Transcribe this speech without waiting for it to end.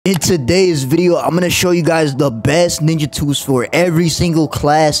In today's video, I'm going to show you guys the best ninja tools for every single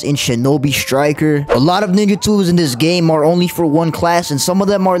class in Shinobi Striker. A lot of ninja tools in this game are only for one class, and some of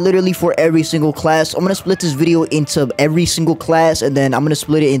them are literally for every single class. I'm going to split this video into every single class, and then I'm going to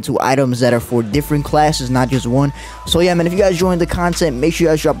split it into items that are for different classes, not just one. So yeah, man, if you guys enjoying the content, make sure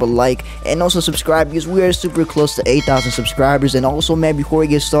you guys drop a like and also subscribe, because we are super close to 8,000 subscribers. And also, man, before we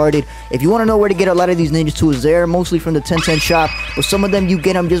get started, if you want to know where to get a lot of these ninja tools, they're mostly from the 1010 shop, but some of them you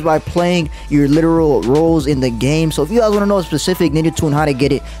get them just by playing your literal roles in the game. So if you guys want to know a specific ninja tool and how to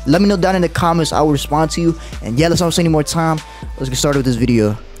get it, let me know down in the comments. I will respond to you. And yeah, let's not waste any more time. Let's get started with this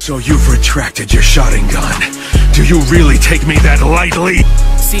video. So you've retracted your shotting gun. Do you really take me that lightly?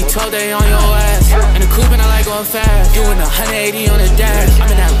 See, 12 day on your ass. And the coupe and I like going fast. Doing 180 on the dash.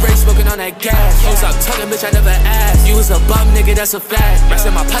 I'm in that race smoking on that gas. Don't stop talking, bitch, I never asked. You was a bum, nigga, that's a fact. Rest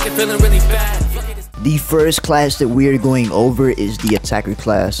in my pocket feeling really bad. The first class that we are going over is the attacker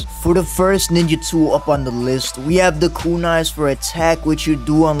class. For the first ninja tool up on the list, we have the kunais for attack, which you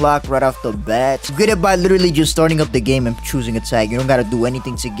do unlock right off the bat. You get it by literally just starting up the game and choosing attack. You don't gotta do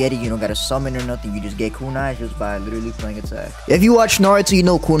anything to get it. You don't gotta summon or nothing. You just get kunais just by literally playing attack. If you watch Naruto, you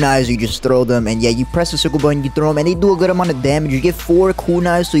know kunais, you just throw them, and yeah, you press the circle button, you throw them, and they do a good amount of damage. You get 4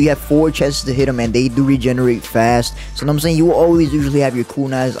 kunais, so you have 4 chances to hit them, and they do regenerate fast. So I'm saying, you will always usually have your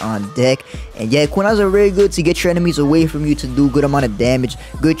kunais on deck. And yeah, kunais are very good to get your enemies away from you, to do good amount of damage,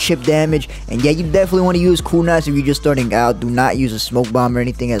 good chip damage. And yeah, you definitely want to use kunais if you're just starting out. Do not use a smoke bomb or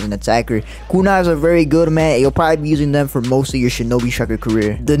anything as an attacker. Kunais are very good, man. You'll probably be using them for most of your Shinobi Striker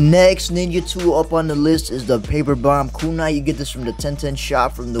career. The next ninja tool up on the list is the paper bomb kunai. You get this from the 1010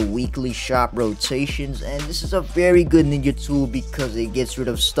 shop, from the weekly shop rotations, and this is a very good ninja tool because it gets rid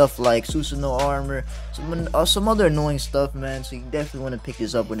of stuff like Susanoo armor, some other annoying stuff, man. So you definitely want to pick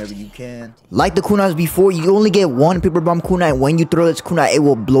this up whenever you can. Like the kunais before, you only get 1 paper bomb kunai. When you throw this kunai, it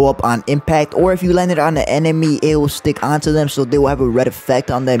will blow up on impact, or if you land it on the enemy, it will stick onto them, so they will have a red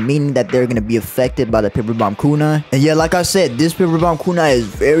effect on them, meaning that they're gonna be affected by the paper bomb kunai. And yeah, like I said, this paper bomb kunai is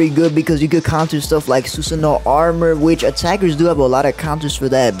very good because you could counter stuff like Susanoo armor, which attackers do have a lot of counters for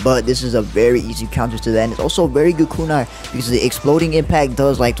that, but this is a very easy counter to that. And it's also a very good kunai because the exploding impact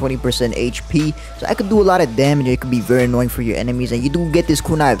does like 20% HP, so that could do a lot of damage. It could be very annoying for your enemies, and you do get this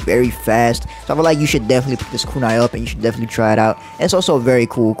kunai very fast, so I feel like you should definitely pick this kunai up and you should definitely try it out. And it's also a very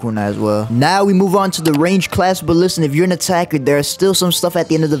cool kunai as well. Now we move on to the range class, but listen, if you're an attacker, there's still some stuff at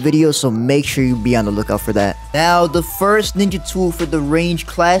the end of the video, so make sure you be on the lookout for that. Now the first ninja tool for the range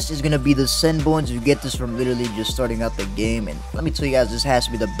class is gonna be the senbons. You get this from literally just starting out the game, and let me tell you guys, this has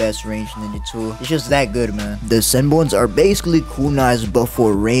to be the best range ninja tool. It's just that good, man. The senbons are basically kunais but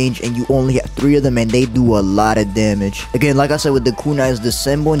for range, and you only have 3 of them, and they do a lot of damage. Again, like I said, with the kunais, the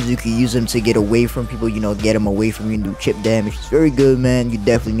senbons, you can use them to get away from people, you know, get them away from you and do chip damage. It's very good, man. You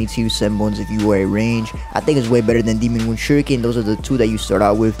definitely need to use senbons if you are a range. I think it's way better than Demon Wind Shuriken. Those are the 2 that you start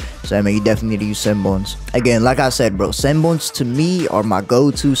out with, so I mean, you definitely need to use senbons. Again, like I said, bro, senbons to me are my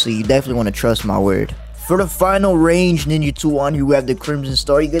go-to, so you definitely want to trust my word. For the final range ninja tool on here, we have the Crimson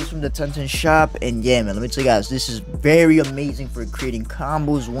Star. You get it from the 1010 shop, and yeah, man, let me tell you guys, this is very amazing for creating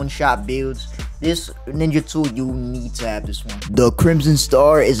combos, one-shot builds. This ninja tool, you need to have this one. The Crimson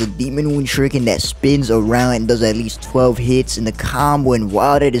Star is a Demon Wind Shuriken that spins around and does at least 12 hits in the combo, and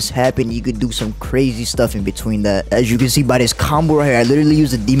while that is happening, you could do some crazy stuff in between that. As you can see by this combo right here, I literally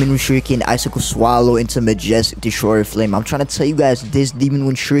used the Demon Wind Shuriken, Icicle Swallow into Majestic Destroyer Flame. I'm trying to tell you guys, this Demon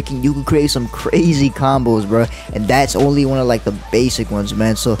Wind Shuriken, you can create some crazy combos, bro, and that's only one of like the basic ones,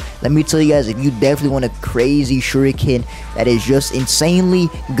 man. So let me tell you guys, if you definitely want a crazy shuriken that is just insanely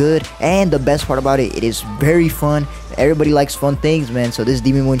good, and the best part about it, it is very fun. Everybody likes fun things, man. So this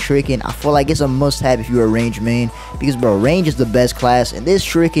Demon Wind Shuriken, I feel like it's a must-have if you're a range main, because bro, range is the best class, and this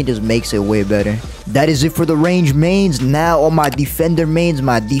shuriken just makes it way better. That is it for the range mains. Now on my defender mains,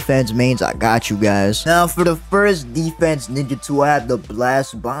 my defense mains, I got you guys. Now for the first defense ninja tool, I have the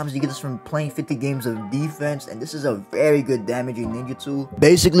blast bombs. You get this from playing 50 games of defense, and this is a very good damaging ninja tool.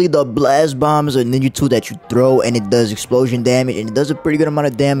 Basically, the blast bomb is a ninja tool that you throw, and it does explosion damage, and it does a pretty good amount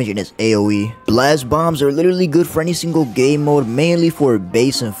of damage, and it's AoE. Blast bombs are literally good for any single game mode, mainly for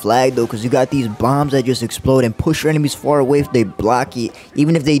base and flag though, because you got these bombs that just explode and push your enemies far away if they block it.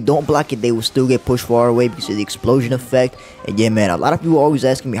 Even if they don't block it, they will still get pushed far away because of the explosion effect. And yeah, man, a lot of people are always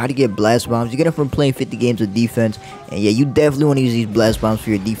asking me how to get blast bombs. You get them from playing 50 games of defense, and yeah, you definitely want to use these blast bombs for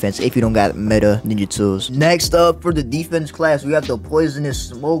your defense if you don't got meta ninja tools. Next up, for the defense class, we have the poisonous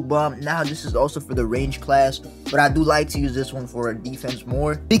smoke bomb. Now this is also for the range class, but I do like to use this one for defense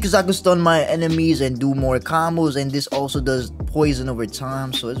more because I can stun my enemies and do more combos, and and this also does poison over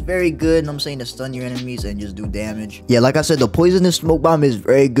time, so it's very good, I'm saying, to stun your enemies and just do damage. Yeah, like I said, the poisonous smoke bomb is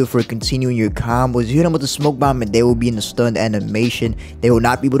very good for continuing your combos. You hit them with the smoke bomb and they will be in the stunned animation. They will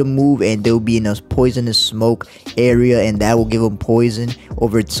not be able to move and they'll be in a poisonous smoke area, and that will give them poison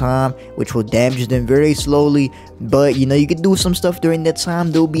over time, which will damage them very slowly. But you know, you can do some stuff during that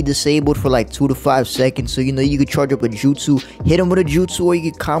time. They'll be disabled for like 2 to 5 seconds, so you know, you could charge up a jutsu, hit them with a jutsu, or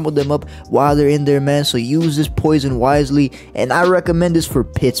you can combo them up while they're in there, man. So use this poison wisely, and I recommend this for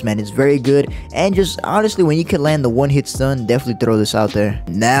pits, man. It's very good, and just honestly, when you can land the one-hit stun, definitely throw this out there.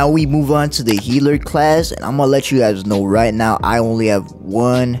 Now we move on to the healer class, and I'm gonna let you guys know right now, I only have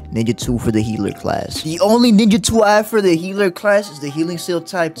one ninjutsu for the healer class. The only ninjutsu I have for the healer class is the healing seal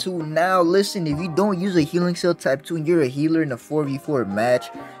type 2. Now listen, if you don't use a healing seal type 2 and you're a healer in a 4v4 match,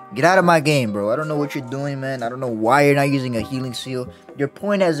 get out of my game, bro. I don't know what you're doing, man. I don't know why you're not using a healing seal. Your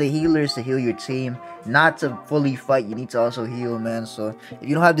point as a healer is to heal your team, not to fully fight. You need to also heal, man. So if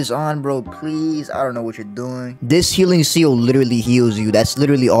you don't have this on, bro, please, I don't know what you're doing. This healing seal literally heals you. That's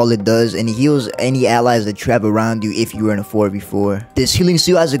literally all it does, and it heals any allies that you have around you if you were in a 4v4. This healing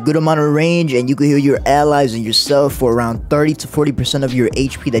seal has a good amount of range, and you can heal your allies and yourself for around 30 to 40% of your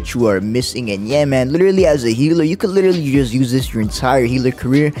HP that you are missing. And yeah, man, literally as a healer, you could literally just use this your entire healer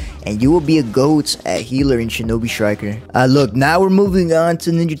career, and you will be a GOAT at healer in Shinobi Striker. Look, now we're moving on to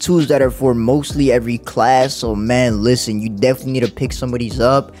ninjutsus that are for mostly every class. So man, listen, you definitely need to pick some of these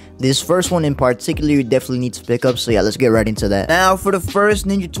up. This first one in particular, you definitely need to pick up. So yeah, let's get right into that. Now for the first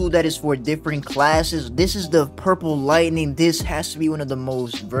ninjutsu that is for different classes, this is the purple lightning. This has to be one of the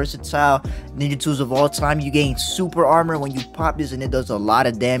most versatile ninjutsus of all time. You gain super armor when you pop this, and it does a lot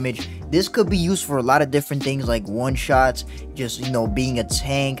of damage. This could be used for a lot of different things, like one shots, just, you know, being a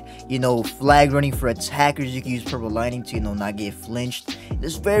tank, you know, flag running for attackers. You can use purple lightning to, you know, not get flinched.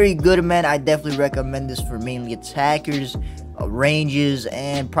 It's very good, man. I definitely recommend this for mainly attackers, ranges,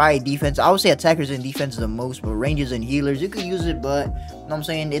 and probably defense. I would say attackers and defense the most, but ranges and healers, you could use it, but you know what I'm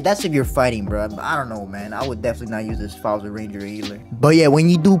saying, that's if you're fighting, bro. I don't know, man. I would definitely not use this if I was a ranger or healer. But yeah, when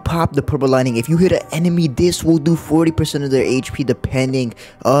you do pop the purple lightning, if you hit an enemy, this will do 40% of their HP depending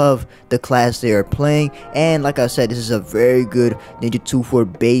of the class they are playing. And like I said, this is a very good ninjutsu for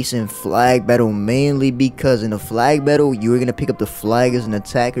base and flag battle, mainly because in a flag battle, you are gonna pick up the flag as an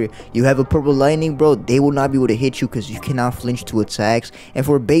attacker. You have a purple lightning, bro, they will not be able to hit you because you cannot flinch to attacks. And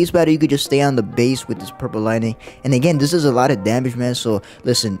for base battle, you could just stay on the base with this purple lightning, and again, this is a lot of damage, man. So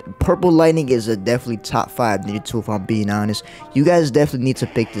listen, purple lightning is a definitely top 5 ninjutsu, if I'm being honest. You guys definitely need to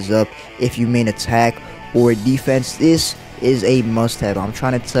pick this up if you main attack or defense. This is a must-have. I'm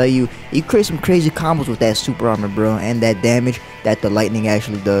trying to tell you, you create some crazy combos with that super armor, bro, and that damage that the lightning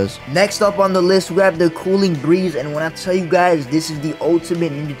actually does. Next up on the list, we have the cooling breeze, and when I tell you guys this is the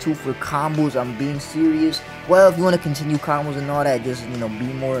ultimate ninjutsu for combos, I'm being serious. Well, if you want to continue combos and all that, just, you know,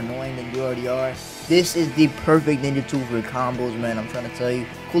 be more annoying than you already are, this is the perfect ninjutsu for combos, man. I'm trying to tell you,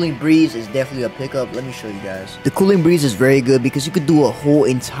 cooling breeze is definitely a pickup. Let me show you guys. The cooling breeze is very good because you could do a whole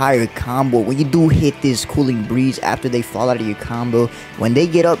entire combo. When you do hit this cooling breeze after they fall out of your combo, when they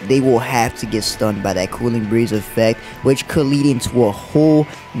get up, they will have to get stunned by that cooling breeze effect, which could lead into a whole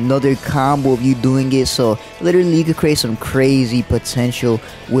another combo of you doing it. So literally, you could create some crazy potential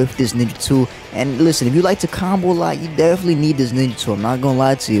with this ninjutsu. And listen, if you like to combo a lot, you definitely need this ninjutsu. I'm not gonna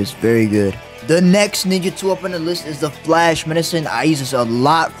lie to you, it's very good. The next ninjutsu up on the list is the Flash Medicine. I use this a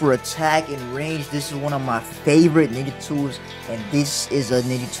lot for attack and range. This is one of my favorite ninjutsus, and this is a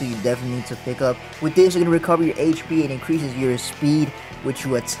ninjutsu you definitely need to pick up. With this, you're going to recover your HP and increases your speed, which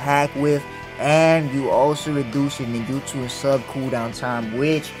you attack with, and you also reduce your ninjutsu and sub cooldown time,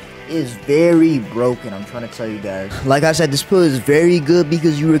 which is very broken. I'm trying to tell you guys. Like I said, this pill is very good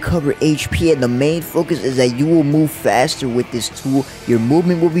because you recover HP, and the main focus is that you will move faster with this tool. Your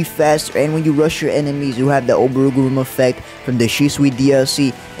movement will be faster, and when you rush your enemies, you have the Oburuguruma effect from the Shisui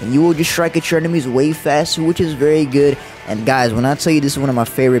DLC, and you will just strike at your enemies way faster, which is very good. And guys, when I tell you this is one of my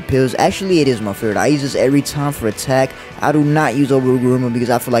favorite pills, actually it is my favorite. I use this every time for attack. I do not use Oburuguruma because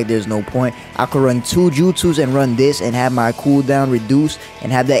I feel like there's no point. I could run 2 jutsus and run this and have my cooldown reduced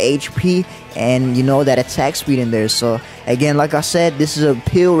and have that HP and, you know, that attack speed in there. So again, like I said, this is a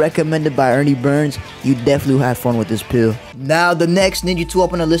pill recommended by Ernie Burns. You definitely will have fun with this pill. Now the next ninjutsu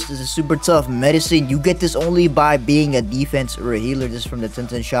up on the list is a super tough medicine. You get this only by being a defense or a healer. This is from the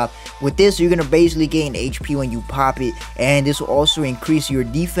Tenten shop. With this, you're gonna basically gain HP when you pop it, and this will also increase your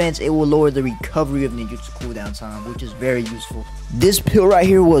defense. It will lower the recovery of ninjutsu cooldown time, which is very useful. This pill right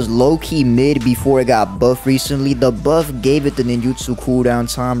here was low-key mid before it got buffed recently. The buff gave it the ninjutsu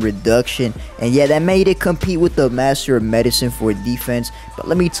cooldown time reduction, and yeah, that made it compete with the Master of Medicine for defense. But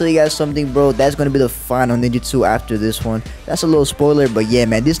let me tell you guys something, bro, that's gonna be the final ninjutsu after this one. That's a little spoiler, but yeah,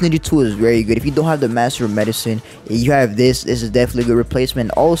 man, this ninjutsu is very good. If you don't have the Master of Medicine and you have this is definitely a good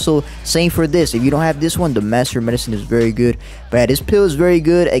replacement. Also, same for this. If you don't have this one, the Master of Medicine is very good. But yeah, this pill is very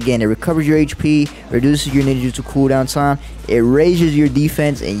good. Again, it recovers your HP, reduces your ninjutsu cooldown time, it raises your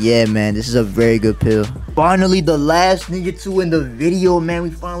defense, and yeah, man, this is a very good pill. Finally, the last ninjutsu in the video, man.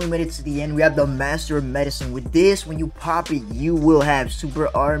 We finally made it to the end. We have the Master of Medicine. With this, when you pop it, you will have super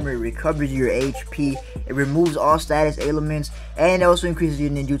armor. It recovers your HP, it removes all status ailments, and it also increases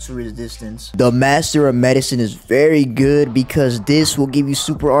your ninjutsu resistance. The Master of Medicine is very good because this will give you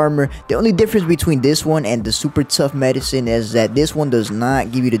super armor. The only difference between this one and the super tough medicine is that this one does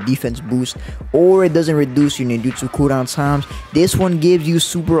not give you the defense boost, or it doesn't reduce your ninjutsu cooldown times. This one gives you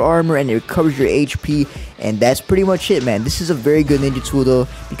super armor and it recovers your HP, and that's pretty much it, man. This is a very good ninjutsu though,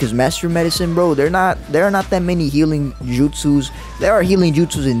 because Master of Medicine, bro, there are not that many healing jutsus. There are healing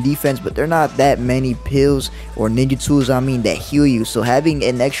jutsus in defense, but there are not that many pills or ninjutsus, I mean, that heal you. So having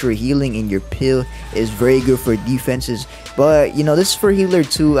an extra healing in your pill is very good for defenses. But you know, this is for healer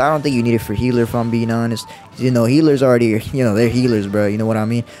too. I don't think you need it for healer, if I'm being honest. You know, healers already, you know, they're healers, bro. You know what I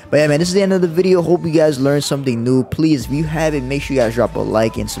mean? But yeah, man, this is the end of the video. Hope you guys learned something new. Please, if you haven't, make sure you guys drop a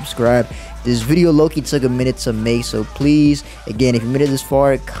like and subscribe. This video low-key took a minute to make, so please, again, if you made it this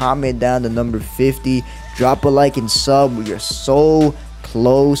far, comment down the number 50. Drop a like and sub. We are so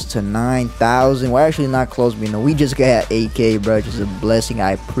close to 9,000. We're actually not close, but you know, we just got 8K, bro. Just a blessing.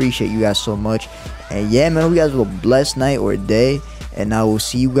 I appreciate you guys so much. And yeah, man, hope you guys have a blessed night or day, and I will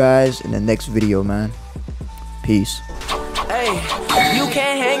see you guys in the next video, man. Peace. Hey, you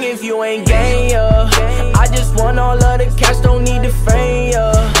can't hang if you ain't gang, yeah. I just want all of the cash, don't need the fame,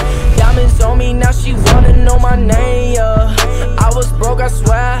 yeah. Diamonds on me, now she wanna know my name, yeah. I was broke, I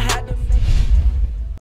swear I had